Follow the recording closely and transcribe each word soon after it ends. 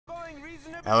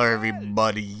Hello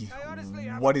everybody,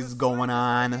 what is going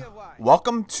on?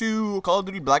 Welcome to Call of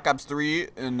Duty Black Ops 3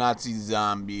 Nazi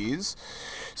Zombies.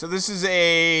 So this is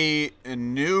a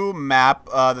new map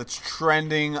that's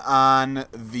trending on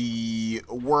the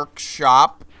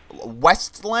workshop,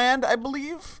 Westland, I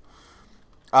believe.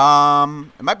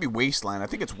 It might be Wasteland, I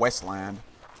think it's Westland.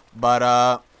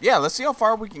 But yeah, let's see how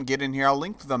far we can get in here. I'll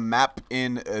link the map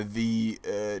in the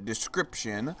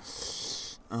description.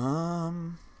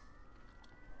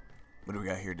 What do we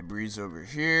got here? Debris over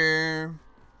here.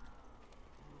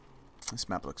 This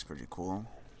map looks pretty cool.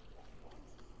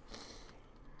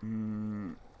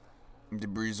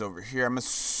 Debris over here. I'm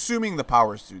assuming the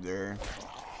power's through there.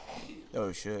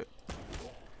 Oh shit.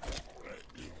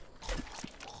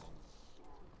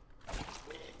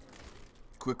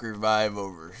 Quick revive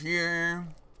over here.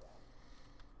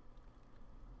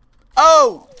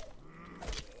 Oh!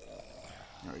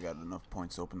 Now we got enough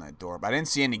points to open that door, but I didn't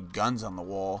see any guns on the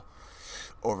wall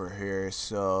over here,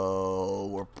 so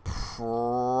we're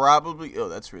probably, oh,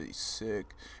 that's really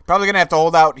sick. Probably gonna have to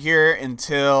hold out here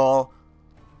until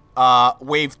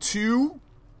wave 2.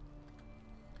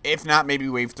 If not, maybe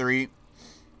wave 3.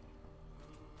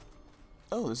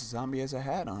 Oh, this zombie has a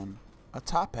hat on. A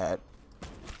top hat.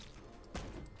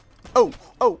 Oh,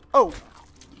 oh, oh.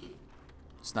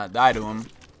 Let's not die to him.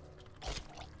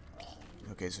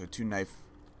 Okay, so 2 knife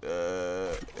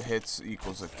hits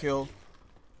equals a kill.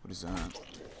 What is that?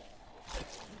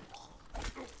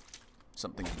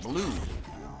 Something blue.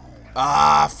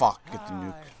 Ah, fuck. Get the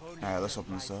nuke. Alright, let's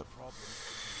open this up.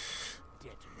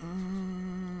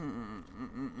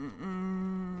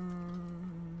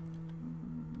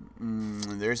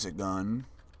 There's a gun.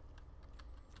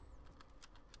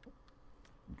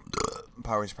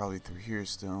 Power's probably through here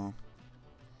still.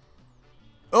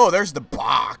 Oh, there's the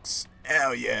box.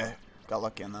 Hell yeah. Got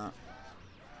lucky on that.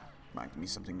 Might give me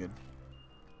something good.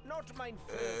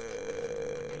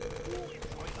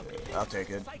 I'll take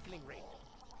it.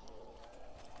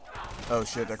 Oh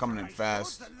shit, they're coming in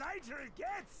fast. I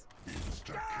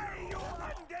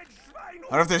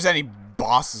wonder if there's any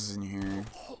bosses in here.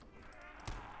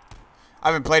 I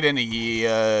haven't played any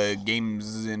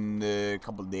games in a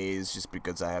couple days just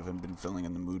because I haven't been feeling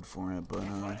in the mood for it. But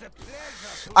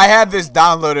I had this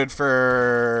downloaded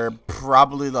for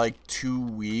probably like 2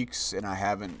 weeks and I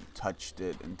haven't touched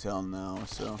it until now.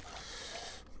 So,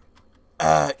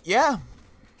 yeah,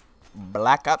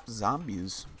 Black Ops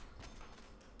Zombies.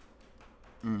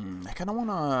 I kind of want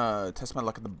to test my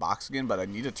luck at the box again, but I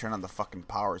need to turn on the fucking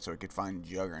power so I could find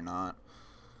Juggernaut.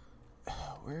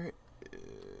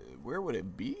 Where would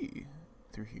it be?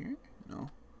 Through here? No.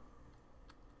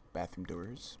 Bathroom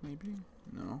doors, maybe?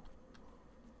 No.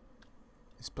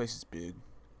 This place is big.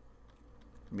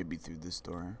 Maybe through this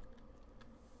door.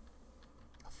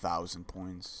 1,000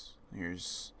 points.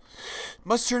 Here's...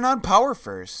 Must turn on power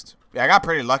first. Yeah, I got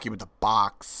pretty lucky with the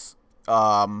box.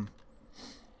 There's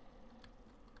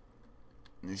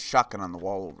a shotgun on the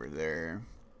wall over there.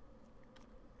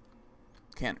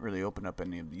 Can't really open up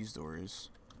any of these doors.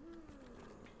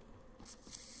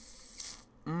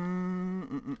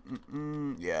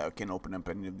 Yeah, I can't open up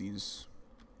any of these.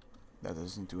 That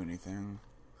doesn't do anything.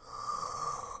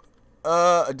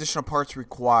 Additional parts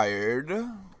required.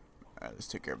 Alright, let's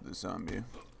take care of this zombie.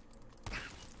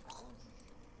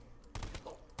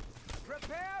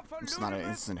 It's not an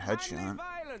instant headshot.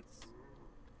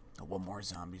 Oh, one more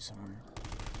zombie somewhere.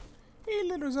 Hey,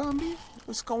 little zombie.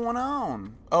 What's going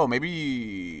on? Oh,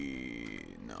 maybe...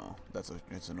 No,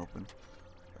 it's an open.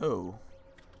 Oh.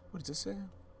 What does this say?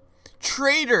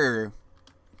 Traitor!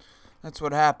 That's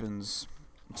what happens.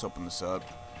 Let's open this up.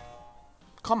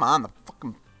 Come on, the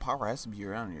fucking power has to be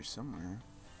around here somewhere.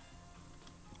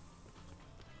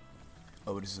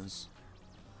 Oh, what is this?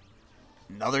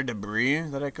 Another debris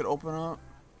that I could open up?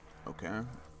 Okay.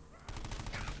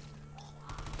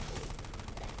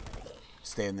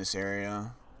 Stay in this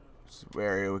area. This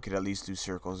area we could at least do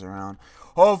circles around.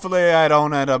 Hopefully I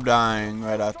don't end up dying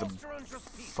right at the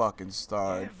fucking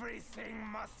start. Everything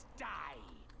must die.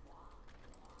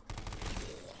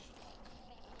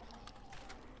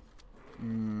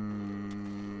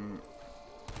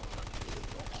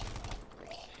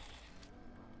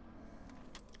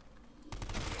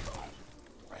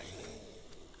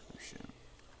 Oh shit.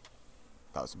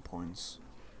 1,000 points.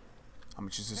 How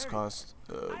much does this cost?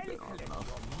 They don't have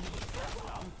enough.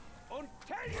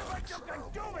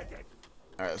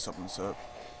 Alright, let's open this up.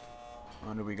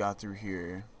 What do we got through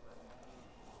here?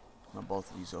 Not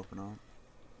both of these open up.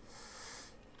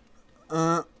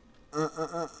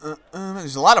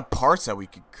 There's a lot of parts that we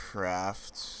could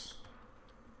craft.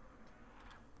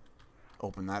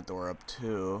 Open that door up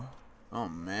too. Oh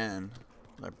man.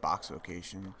 Another box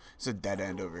location. It's a dead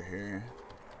end over here.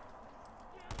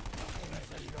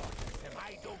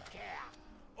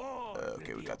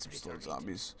 Okay, we got some still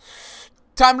zombies.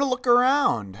 Time to look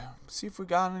around. See if we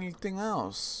got anything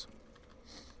else.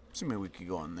 Assuming we could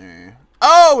go in there.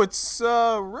 Oh, it's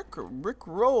Rick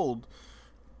rolled.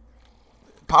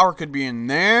 Power could be in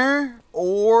there,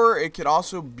 or it could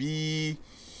also be.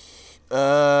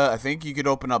 I think you could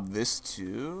open up this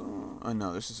too. Oh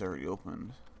no, this is already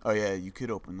opened. Oh yeah, you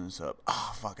could open this up.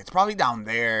 Oh fuck, it's probably down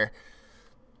there.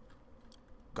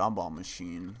 Gumball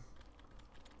machine.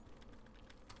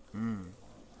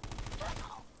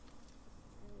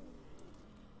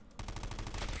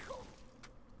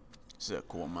 This is a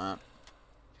cool map.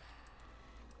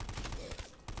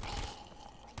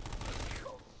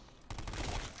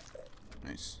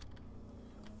 Nice.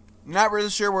 Not really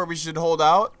sure where we should hold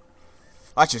out.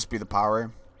 I'll just be the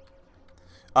power.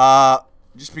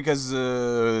 Just because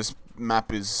this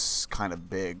map is kind of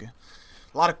big.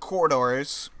 A lot of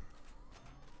corridors.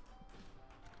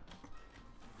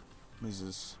 What is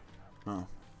this? Oh.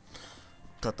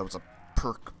 Thought that was a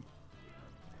perk.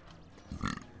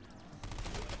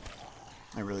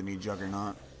 I really need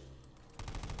Juggernaut.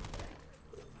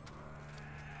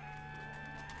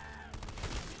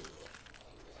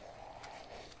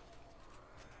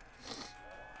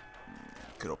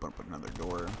 Could open up another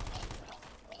door.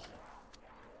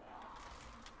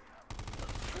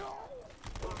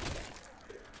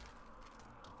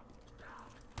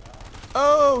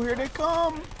 Oh, here they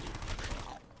come.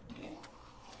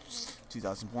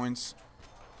 2,000 points.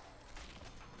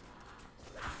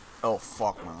 Oh,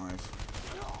 fuck my life.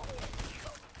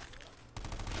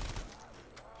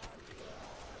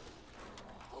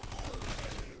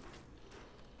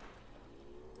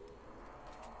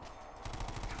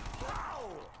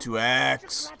 Two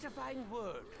X.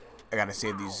 I gotta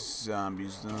save these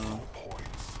zombies though.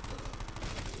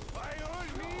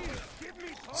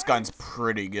 This gun's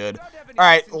pretty good.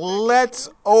 Alright, let's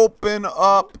open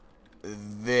up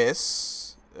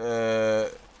this.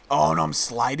 Oh no, I'm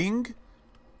sliding?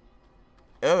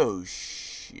 Oh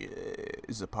shit.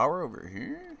 Is the power over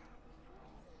here?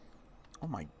 Oh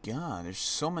my god, there's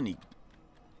so many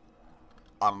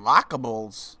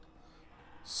unlockables.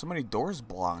 So many doors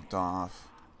blocked off.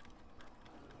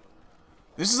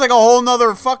 This is like a whole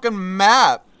nother fucking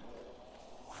map.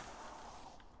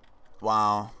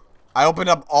 Wow. I opened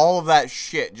up all of that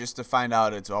shit just to find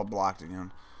out it's all blocked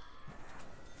again.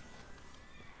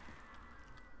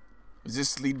 Does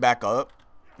this lead back up?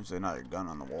 There's another gun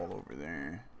on the wall over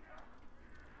there.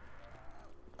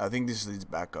 I think this leads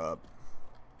back up.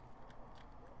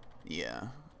 Yeah.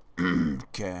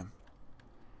 Okay.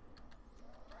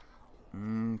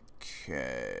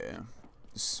 Okay.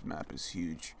 This map is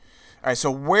huge. Alright,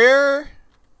 so where...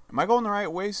 Am I going the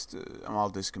right way? I'm all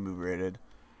discombobulated.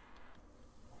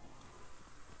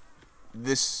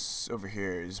 This over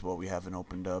here is what we haven't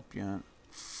opened up yet.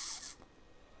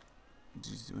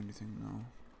 Did you do anything? No.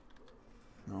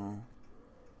 No.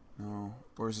 No.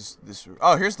 Where's this?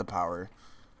 Oh, here's the power.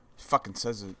 It fucking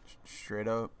says it straight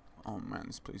up. Oh man,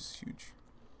 this place is huge.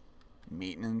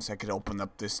 Maintenance. I could open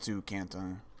up this too, can't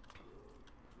I?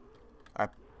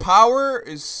 Alright, power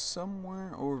is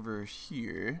somewhere over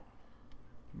here.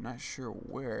 I'm not sure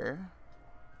where.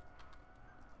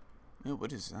 Yo,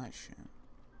 what is that shit?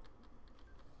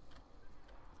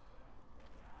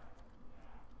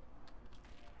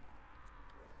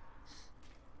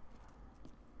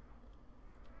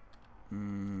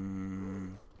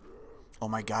 Oh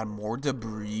my god, more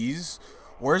debris?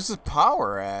 Where's the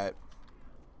power at?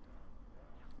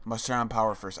 Must turn on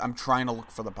power first. I'm trying to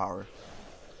look for the power.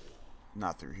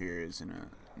 Not through here, isn't it?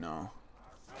 No.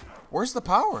 Where's the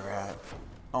power at?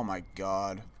 Oh my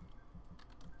god.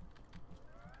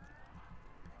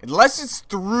 Unless it's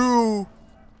through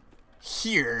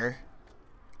here.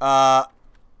 Hold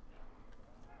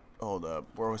up.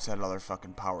 Where was that other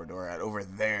fucking power door at? Over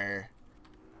there.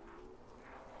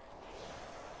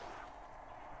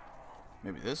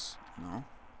 Maybe this? No.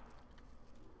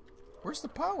 Where's the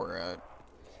power at?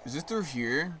 Is it through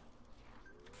here?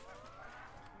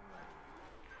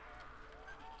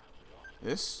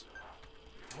 This?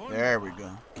 There we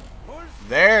go.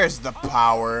 There's the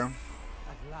power.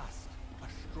 At last, a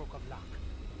stroke of luck.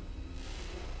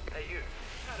 Hey you,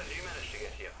 how did you manage to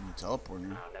get here? I'm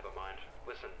teleporting. Oh, never mind.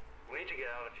 Listen, we need to get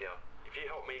out of here. If you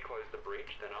help me close the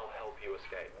breach, then I'll help you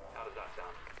escape. How does that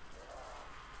sound?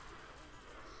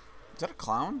 Is that a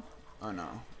clown? Oh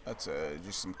no, that's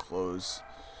just some clothes.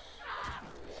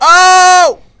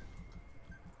 Oh!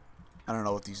 I don't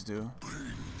know what these do.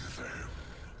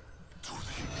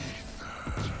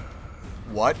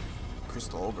 What?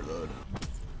 Crystal overload.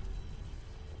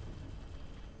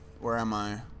 Where am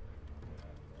I?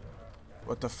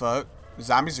 What the fuck? The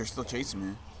zombies are still chasing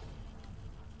me.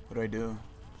 What do I do?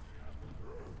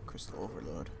 Crystal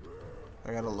overload.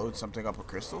 I gotta load something up with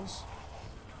crystals?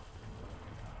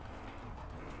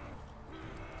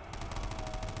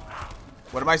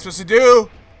 What am I supposed to do?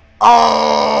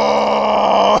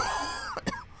 Oh!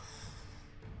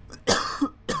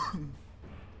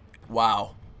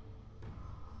 Wow.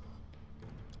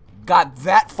 Got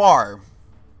that far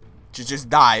to just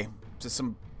die to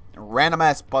some random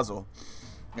ass puzzle.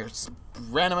 There's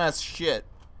random ass shit.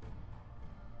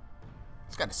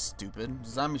 It's kind of stupid.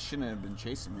 Zombies shouldn't have been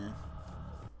chasing me.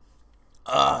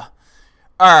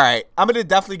 Alright. I'm gonna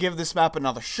definitely give this map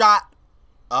another shot.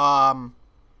 But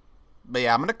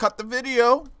yeah, I'm gonna cut the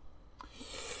video.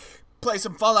 Play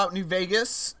some Fallout New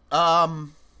Vegas.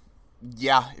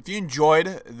 Yeah, if you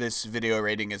enjoyed this video,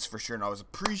 rating is for sure and always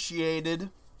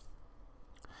appreciated.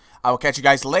 I will catch you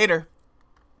guys later.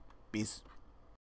 Peace.